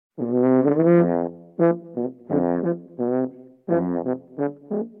Hej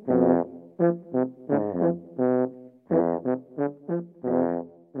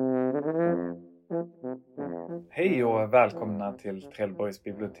och välkomna till Trelleborgs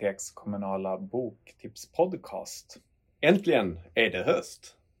biblioteks kommunala boktipspodcast. Äntligen är det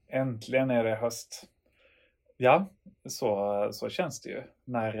höst. Äntligen är det höst. Ja, så känns det ju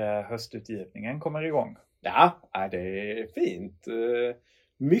när höstutgivningen kommer igång. Ja, det är fint.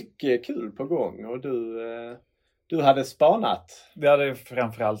 Mycket kul på gång och du hade spanat. Vi hade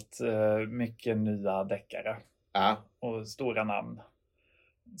framförallt mycket nya deckare och stora namn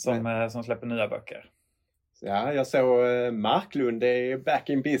som släpper nya böcker. Ja, jag såg Marklund är back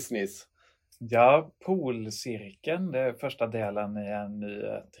in business. Ja, Polcirkeln, det är första delen i en ny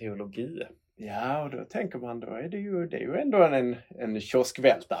trilogi. Ja, och då tänker man då är det är ju ändå en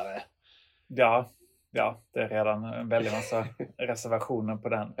kioskvältare. Ja, det är redan en väldig massa reservationer på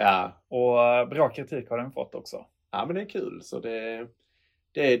den. Ja. Och bra kritik har den fått också. Ja, men det är kul. Så det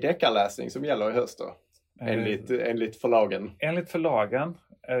är deckarläsning som gäller i höst då. Enligt förlagen. Enligt förlagen.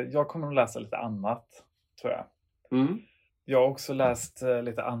 Jag kommer att läsa lite annat, tror jag. Mm. Jag har också läst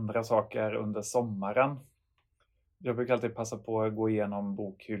lite andra saker under sommaren. Jag brukar alltid passa på att gå igenom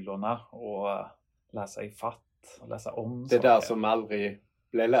bokhyllorna och läsa i fatt och läsa om det saker. där som aldrig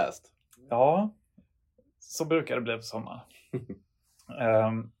blev läst. Ja, så brukar det bli på sommaren.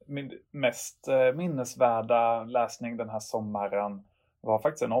 Min mest minnesvärda läsning den här sommaren var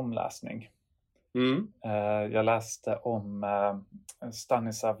faktiskt en omläsning. Mm. Jag läste om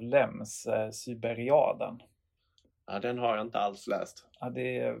Stanislav Lems Siberiaden. Ja, den har jag inte alls läst. Ja,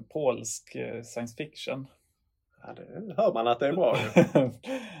 det är polsk science fiction. Ja, det hör man att det är bra.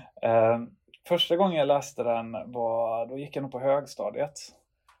 Första gången jag läste den då gick jag nog på högstadiet.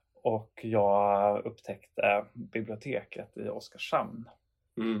 Och jag upptäckte biblioteket i Oskarshamn.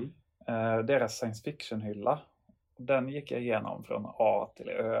 Mm. Deras science fiction-hylla. Den gick jag igenom från A till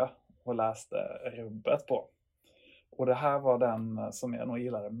Ö och läste rubbet på. Och det här var den som jag nog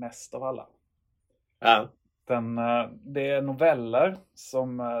gillade mest av alla. Ja. Det är noveller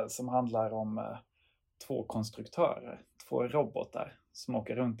som handlar om två konstruktörer, två robotar som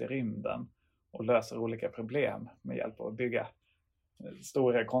åker runt i rymden och löser olika problem med hjälp av att bygga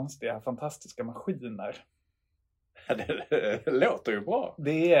stora, konstiga, fantastiska maskiner. Det låter ju bra.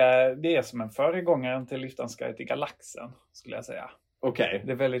 Det är som en föregångare till Lyftarens guide till galaxen, skulle jag säga. Okej.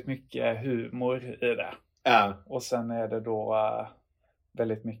 Det är väldigt mycket humor i det. Ja. Och sen är det då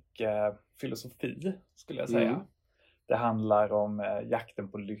väldigt mycket filosofi, skulle jag säga. Mm. Det handlar om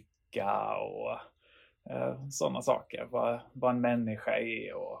jakten på lycka och sådana saker. Vad en människa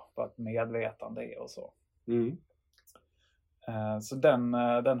är och vad ett medvetande är och så. Mm. Så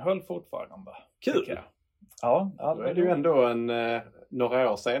den höll fortfarande. Kul! Ja, då är det ju ändå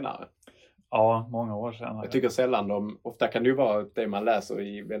några år senare. Ja, många år senare. Jag tycker sällan ofta kan det ju vara det man läser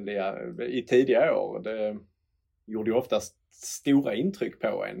i tidiga år. Det gjorde ju oftast stora intryck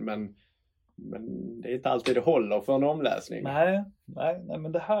på en, men det är inte alltid det håller för en omläsning. Nej,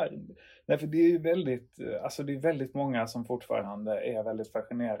 men det här... Nej, för det är ju väldigt många som fortfarande är väldigt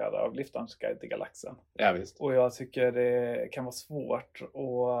fascinerade av Lyftarens guide till galaxen. Ja, visst. Och jag tycker det kan vara svårt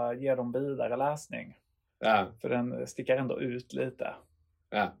att ge dem vidare läsning. Ja. För den sticker ändå ut lite.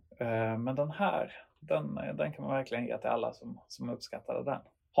 Ja. Men den här, den kan man verkligen ge till alla som uppskattade den.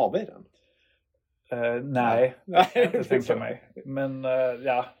 Har vi den? Nej, jag kan inte tänka mig. Men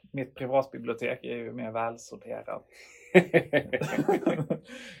mitt privatbibliotek är ju mer välsorterat.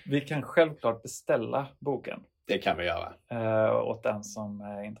 Vi kan självklart beställa boken. Det kan vi göra. Åt den som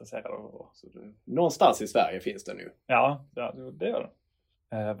är intresserad av det. Någonstans i Sverige finns det nu. Ja, det gör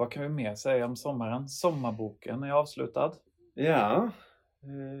det. Vad kan vi mer säga om sommaren? Sommarboken är avslutad. Ja,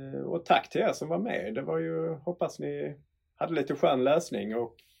 och tack till er som var med. Det var ju, hoppas ni hade lite skön läsning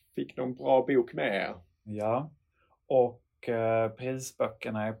och fick någon bra bok med er. Ja, och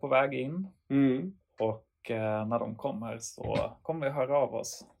prisböckerna är på väg in. Mm. Och när de kommer så kommer vi höra av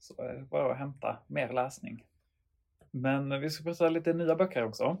oss. Så är det bara att hämta mer läsning. Men vi ska prata lite nya böcker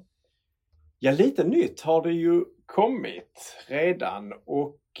också. Ja, lite nytt har det ju kommit redan.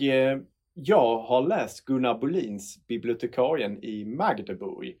 Och jag har läst Gunnar Bolins Bibliotekarien i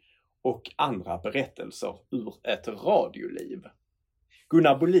Magdeburg och andra berättelser ur ett radioliv.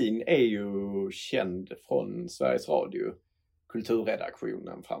 Gunnar Bolin är ju känd från Sveriges Radio,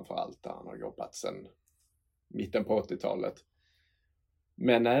 kulturredaktionen framförallt, där han har jobbat sedan mitten på 80-talet.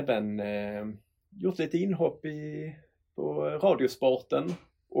 Men även gjort lite inhopp på Radiosporten.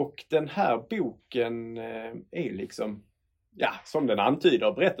 Och den här boken är liksom, ja, som den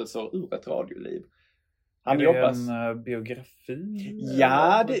antyder, berättelser ur ett radioliv. Han jobbar... en biografi?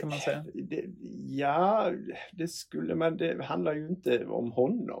 Ja, eller, kan man säga? Det skulle man... Det handlar ju inte om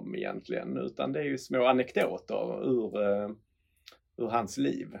honom egentligen, utan det är ju små anekdoter ur hans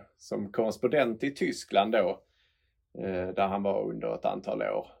liv. Som korrespondent i Tyskland då, där han var under ett antal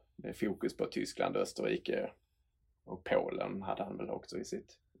år. Med fokus på Tyskland, Österrike och Polen hade han väl också i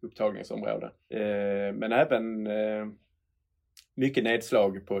sitt upptagningsområde. Men även mycket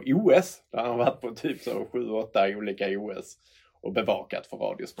nedslag på OS. Där han varit på typ 7-8 olika OS och bevakat för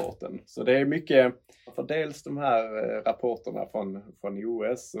radiosporten. Så det är mycket, för dels de här rapporterna från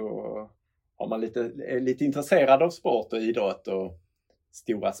OS, och har man är lite intresserad av sport och idrott och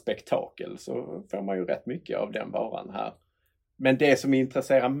stora spektakel, så får man ju rätt mycket av den varan här. Men det som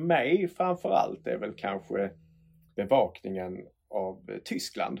intresserar mig framförallt är väl kanske bevakningen av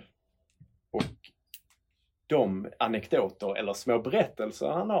Tyskland och de anekdoter eller små berättelser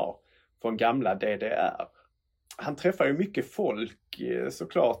han har från gamla DDR. Han träffar ju mycket folk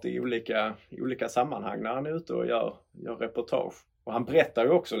såklart i olika sammanhang när han är ute och gör reportage. Och han berättar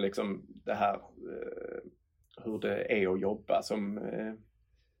ju också liksom det här hur det är att jobba som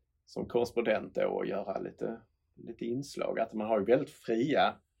korrespondent och göra lite inslag. Att man har ju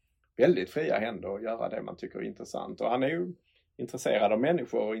väldigt fria händer att göra det man tycker är intressant. Och han är ju intresserad av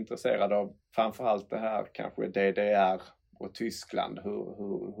människor och intresserad av framförallt det här kanske DDR och Tyskland,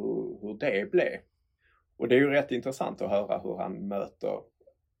 hur det blev. Och det är ju rätt intressant att höra hur han möter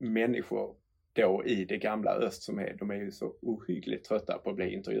människor då i det gamla öst de är ju så ohyggligt trötta på att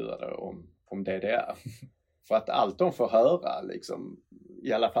bli intervjuade om DDR. För att allt de får höra, liksom,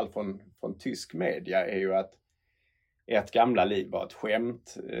 i alla fall från tysk media, är ju att ert gamla liv var ett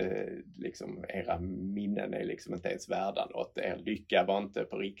skämt. Liksom, era minnen är liksom inte ens värda något. Er lycka var inte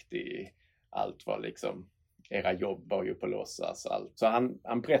på riktigt. Allt var liksom, era jobb var ju på låtsas. Allt. Så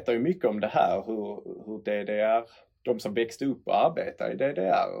han berättar ju mycket om det här. Hur DDR, de som växte upp och arbetade i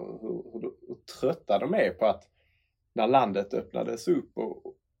DDR, hur trötta de är på att när landet öppnades upp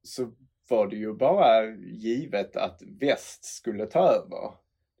så var det ju bara givet att väst skulle ta över.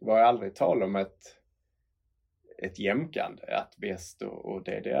 Det var ju aldrig tal om ett jämkande, att väst och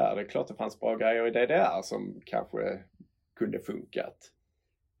DDR. Det är klart det fanns bra grejer i DDR som kanske kunde funkat.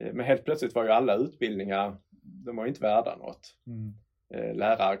 Men helt plötsligt var ju alla utbildningar, de var ju inte värda något.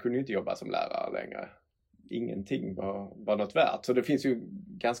 Lärare kunde ju inte jobba som lärare längre. Ingenting var något värt. Så det finns ju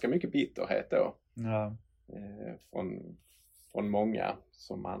ganska mycket bitterhet då. Ja. Från många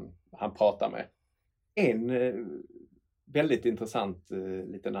som han pratar med. En väldigt intressant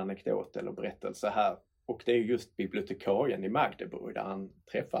liten anekdot eller berättelse här. Och det är just bibliotekarien i Magdeburg, där han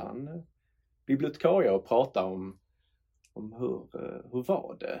träffar en bibliotekarie och pratar om hur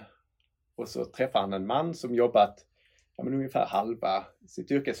var det. Och så träffar han en man som jobbat ungefär halva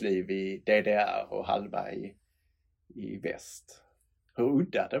sitt yrkesliv i DDR och halva i väst. Hur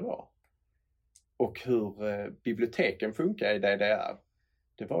udda det var. Och hur biblioteken funkar i DDR.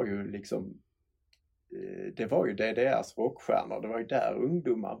 Det var ju DDRs rockstjärnor. Det var ju där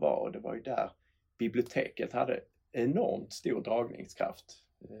ungdomar var, och det var ju där biblioteket hade enormt stor dragningskraft.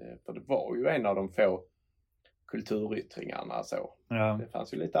 För det var ju en av de få kulturyttringarna så. Ja. Det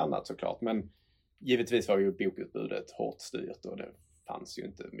fanns ju lite annat såklart, men givetvis var ju bokutbudet hårt styrt och det fanns ju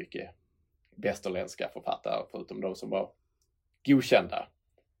inte mycket västerländska författare förutom de som var godkända.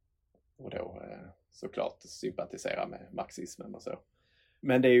 Och då såklart sympatisera med marxismen och så.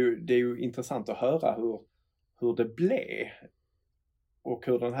 Men det är ju intressant att höra hur det blev. Och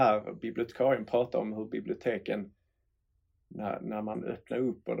hur den här bibliotekarien pratar om hur biblioteken, när man öppnar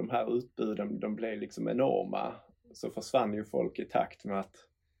upp och de här utbuden, de blev liksom enorma. Så försvann ju folk i takt med att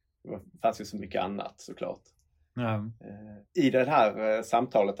det fanns ju så mycket annat såklart. Ja. I det här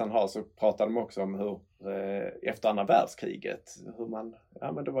samtalet han har så pratar de också om hur efter andra världskriget,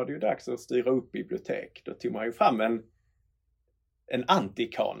 men då var det ju dags att styra upp bibliotek. Då tog man ju fram en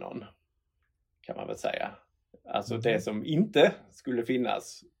antikanon, kan man väl säga. Alltså det som inte skulle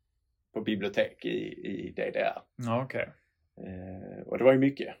finnas på bibliotek i DDR. Ja, okej. Och det var ju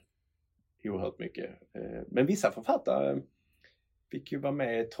mycket. Oerhört mycket. Men vissa författare fick ju vara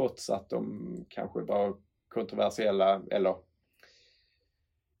med trots att de kanske var kontroversiella eller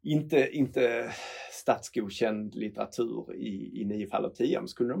inte statsgodkänd litteratur i 9 fall av 10. Men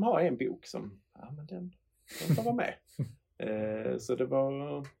skulle de ha en bok som, den får vara med. Så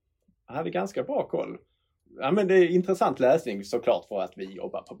jag hade ganska bra koll. Ja, men det är intressant läsning såklart, för att vi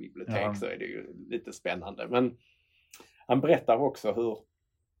jobbar på bibliotek. Ja. Så är det ju lite spännande. Men han berättar också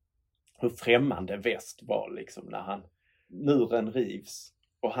hur främmande väst var liksom när muren rivs.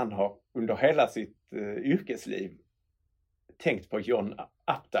 Och han har under hela sitt yrkesliv tänkt på John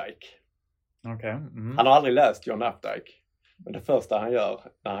Updike. Okej. Mm. Han har aldrig läst John Updike. Men det första han gör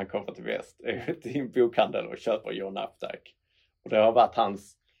när han kommer till väst är till en bokhandel och köper John Updike. Och det har varit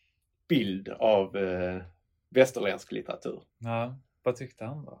hans bild av västerländsk litteratur. Ja, vad tyckte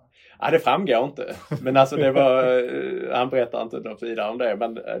han då? Ja, det framgår inte. Men alltså det var, han berättar inte något vidare om det.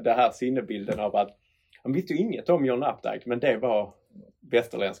 Men det här sinnebilden av att han visste ju inget om John Updike, men det var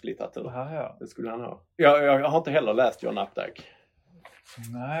västerländsk litteratur. Ja. Det skulle han ha. Jag har inte heller läst John Updike.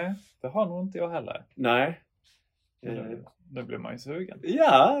 Nej, det har nog inte jag heller. Nej. Nu blir man ju sugen.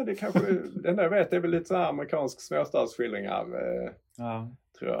 Ja, det kanske, den där vet, det är väl lite så här amerikansk småstadsskildringar,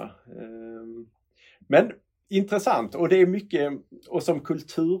 tror jag. Men intressant, och det är mycket, och som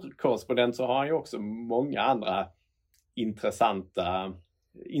kulturkorrespondent så har han ju också många andra intressanta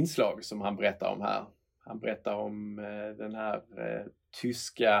inslag som han berättar om här. Han berättar om den här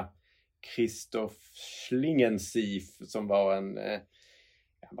tyska Christoph Schlingensief som var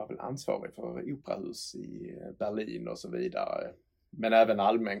han var väl ansvarig för operahus i Berlin och så vidare. Men även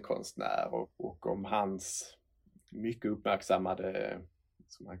allmänkonstnär och om hans mycket uppmärksammade,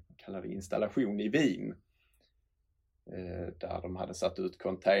 som man kallar det, installation i Wien. Där de hade satt ut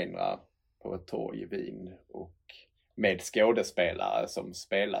containrar på ett torg i Wien och med skådespelare som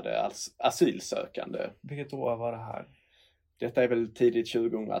spelade asylsökande. Vilket år var det här? Detta är väl tidigt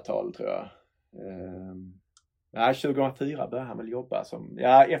 2000-tal tror jag. Nej, 2004 började han väl jobba som,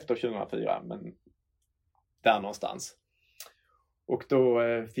 efter 2004, men där någonstans. Och då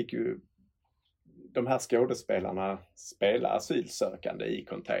fick ju de här skådespelarna spela asylsökande i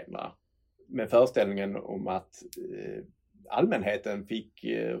containrar. Med föreställningen om att allmänheten fick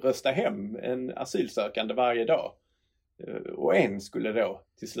rösta hem en asylsökande varje dag. Och en skulle då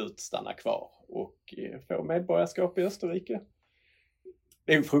till slut stanna kvar och få medborgarskap i Österrike.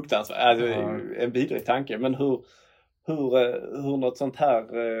 Det är ju fruktansvärt, alltså, en vidrig tanke, men hur något sånt här,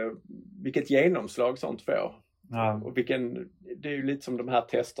 vilket genomslag sånt får. Ja. Och det är ju lite som de här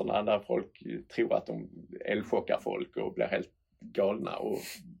testerna där folk tror att de elchockar folk och blir helt galna.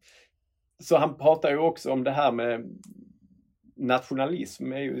 Så han pratar ju också om det här med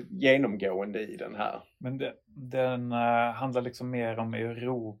nationalism är ju genomgående i den här. Men den handlar liksom mer om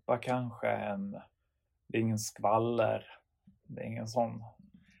Europa kanske än, det är ingen skvaller, det är ingen sån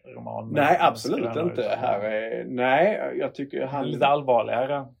roman. Nej, absolut inte. Nej, jag tycker han... Lite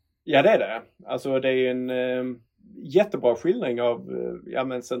allvarligare. Ja, det är det. Alltså det är en jättebra skildring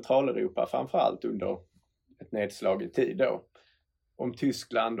av Centraleuropa framförallt under ett nedslag i tid då. Om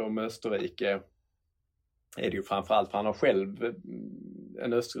Tyskland och om Österrike är det ju framförallt för han har själv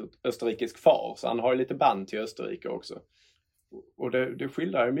en österrikisk far, så han har ju lite band till Österrike också. Och det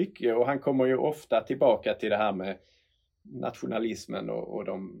skildrar ju mycket, och han kommer ju ofta tillbaka till det här med nationalismen och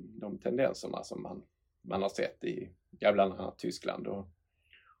de tendenserna som man har sett i bland annat Tyskland.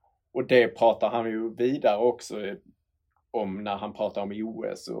 Och det pratar han ju vidare också om när han pratar om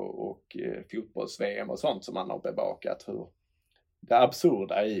OS och fotbolls-VM och sånt som han har bevakat, hur det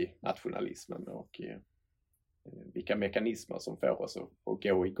absurda i nationalismen och vilka mekanismer som får oss att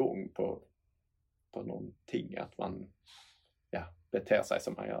gå igång på någonting, att man beter sig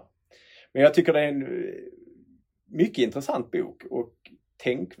som man gör. Men jag tycker det är en mycket intressant bok och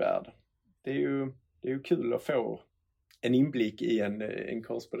tänkvärd. Det är ju kul att få en inblick i en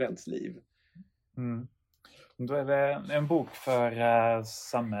korrespondents liv. Mm. Då är det en bok för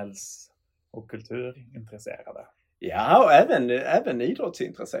samhälls- och kulturintresserade. Ja, och även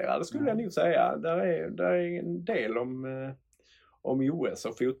idrottsintresserade skulle jag nog säga. Där är en del om OS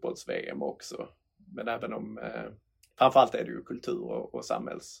och fotbolls-VM också. Men även om, framförallt är det ju kultur och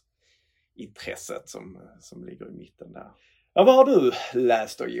samhällsintresset som ligger i mitten där. Ja, vad har du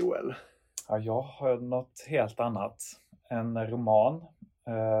läst då, Joel? Ja, jag har något helt annat. En roman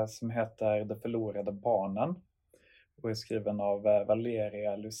som heter De förlorade barnen och är skriven av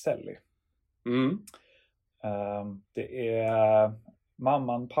Valeria Lucelli. Mm. Det är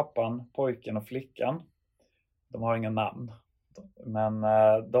mamman, pappan, pojken och flickan. De har inga namn. Men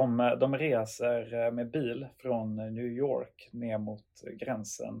de reser med bil från New York ner mot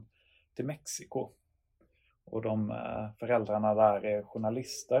gränsen till Mexiko. Och föräldrarna där är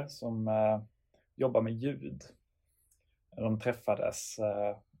journalister som jobbar med ljud. De träffades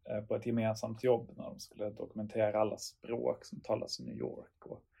på ett gemensamt jobb när de skulle dokumentera alla språk som talas i New York.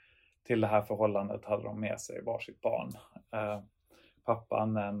 Och till det här förhållandet hade de med sig varsitt barn.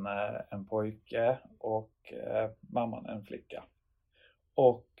 Pappan en pojke och mamman en flicka.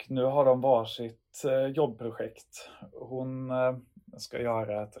 Och nu har de varsitt jobbprojekt. Hon ska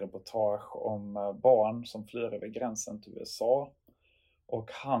göra ett reportage om barn som flyr över gränsen till USA.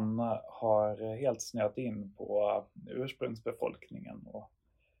 Och han har helt snöat in på ursprungsbefolkningen och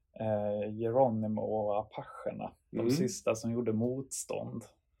Geronimo och apacherna. De sista som gjorde motstånd.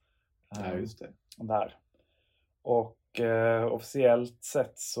 Ja, just det. Där. Och officiellt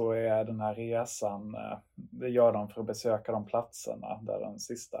sett så är den här resan, det gör de för att besöka de platserna där den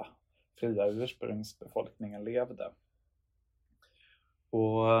sista fria ursprungsbefolkningen levde.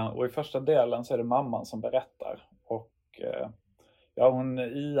 Och i första delen så är det mamman som berättar. Och hon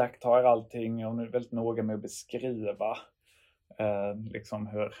iakttar allting och hon är väldigt noga med att beskriva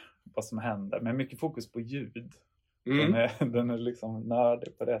liksom vad som händer. Men mycket fokus på ljud. Den är liksom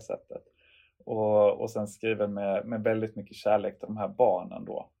nördig på det sättet. Och sen skriven med väldigt mycket kärlek till de här barnen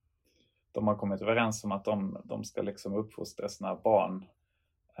då. De har kommit överens om att de ska liksom uppfostra sina barn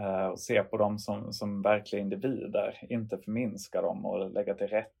och se på dem som verkliga individer. Inte förminska dem och lägga till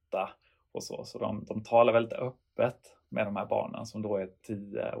rätta och så. Så de talar väldigt öppet med de här barnen som då är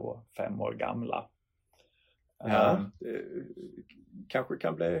 10 och 5 år gamla. Ja, det kanske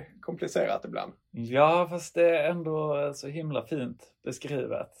kan bli komplicerat ibland. Ja, fast det är ändå så himla fint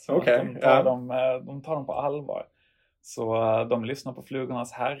beskrivet. Okej, de tar dem på allvar. Så de lyssnar på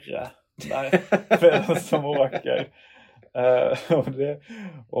Flugornas herre där som åker.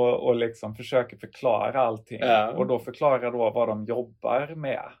 Och liksom försöker förklara allting. Ja. Och då förklarar då vad de jobbar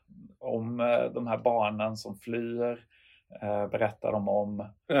med. Om de här barnen som flyr. Berättar de om.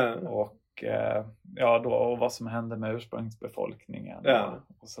 Ja. Och vad som händer med ursprungsbefolkningen. Ja.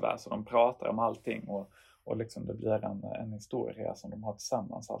 Och sådär. Så de pratar om allting. Och liksom det blir en historia som de har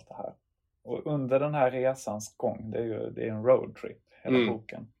tillsammans, allt det här. Och under den här resans gång, det är en roadtrip, hela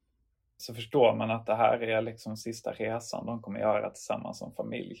boken. Så förstår man att det här är liksom sista resan de kommer göra tillsammans som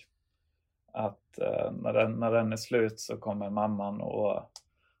familj. Att när den är slut så kommer mamman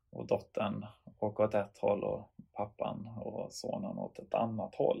och dottern åka åt ett håll och pappan och sonen åt ett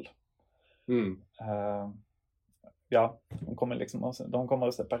annat håll. De kommer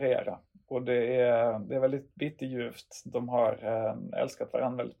att separera. Och det är väldigt bitterljuvt. De har älskat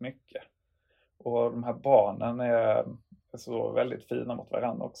varandra väldigt mycket. Och de här barnen är så väldigt fina mot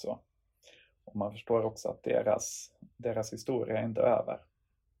varandra också. Och man förstår också att deras historia är inte över.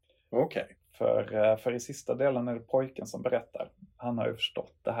 Okej. För i sista delen är det pojken som berättar. Han har ju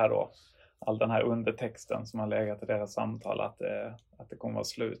förstått det här då. All den här undertexten som har legat i deras samtal. Att det kommer vara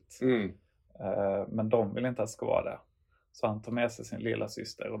slut. Men de vill inte att det ska vara det. Så han tar med sig sin lilla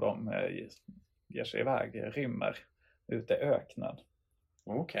syster och de ger sig iväg, rymmer ut i öknen.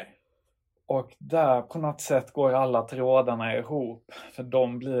 Okej. Och där på något sätt går alla trådarna ihop. För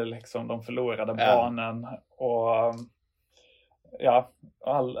de blir liksom de förlorade barnen. Och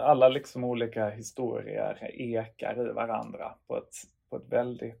alla liksom olika historier ekar i varandra på ett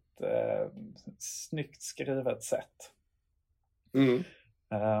väldigt snyggt skrivet sätt.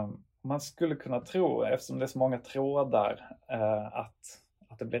 Man skulle kunna tro, eftersom det är så många trådar,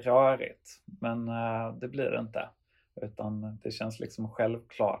 att det blir rörigt. Men det blir det inte. Utan det känns liksom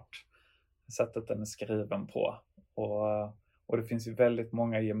självklart sättet den är skriven på. Och det finns ju väldigt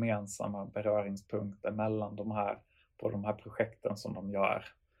många gemensamma beröringspunkter mellan de här projekten som de gör.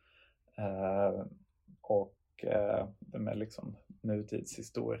 Och med liksom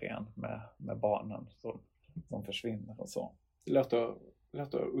nutidshistorien med barnen som försvinner och så. Det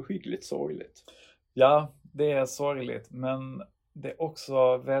låter ohyggligt sorgligt. Ja, det är sorgligt. Men det är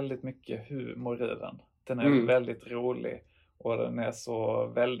också väldigt mycket humor i den. Den är väldigt rolig. Och den är så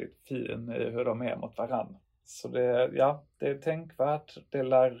väldigt fin i hur de är mot varann. Så det är tänkvärt, det är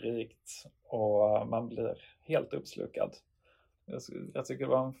lärorikt och man blir helt uppslukad. Jag tycker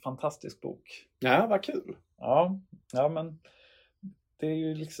det var en fantastisk bok. Ja, vad kul. Ja men det är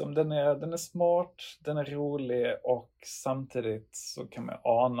ju liksom, den är smart, den är rolig och samtidigt så kan man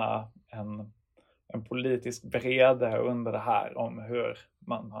ana en politisk vrede under det här om hur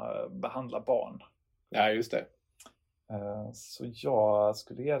man behandlar barn. Ja, just det. Så jag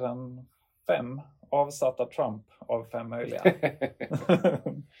skulle ge den 5 avsatta Trump av 5 möjliga.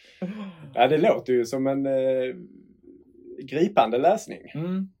 Ja, det låter ju som en gripande läsning.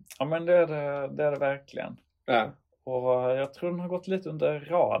 Ja, men det är det verkligen. Ja. Och jag tror den har gått lite under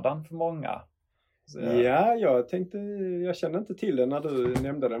radarn för många. Ja, jag kände inte till den när du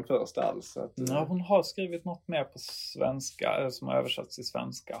nämnde den först alls. Ja, hon har skrivit något mer på svenska, som har översatts till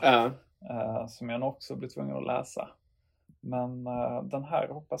svenska. Ja. Som jag nog också blir tvungen att läsa. Men den här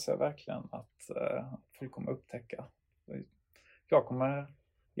hoppas jag verkligen att folk kommer upptäcka. Jag kommer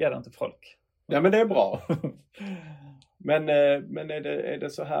ge den till folk. Ja, men det är bra. men är det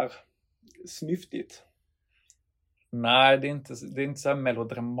så här snyftigt? Nej, det är inte så här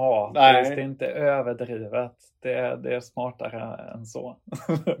melodramatiskt. Nej. Det är inte överdrivet. Det är smartare än så.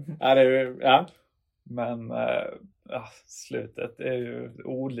 Ja. Men slutet är ju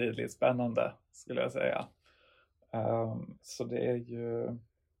olidligt spännande, skulle jag säga. Så det är ju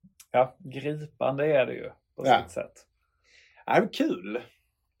gripande är det ju på sitt sätt. Ja, kul.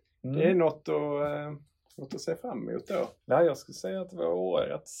 Det är något att se fram emot då. Ja, jag skulle säga att det var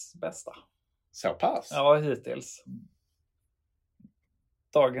årets bästa. Så pass? Ja, hittills.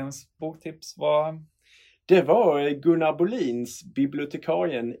 Dagens boktips var... Det var Gunnar Bolins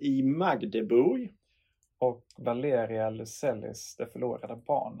Bibliotekarien i Magdeburg. Och Valeria Lucellis De förlorade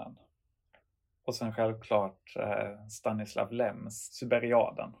barnen. Och sen självklart Stanislav Lems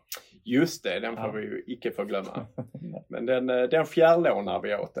Siberiaden. Just det, den får vi ju icke förglömma. Men den fjärrlånar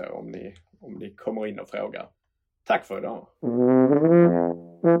vi åt er om ni kommer in och frågar. Tack för idag.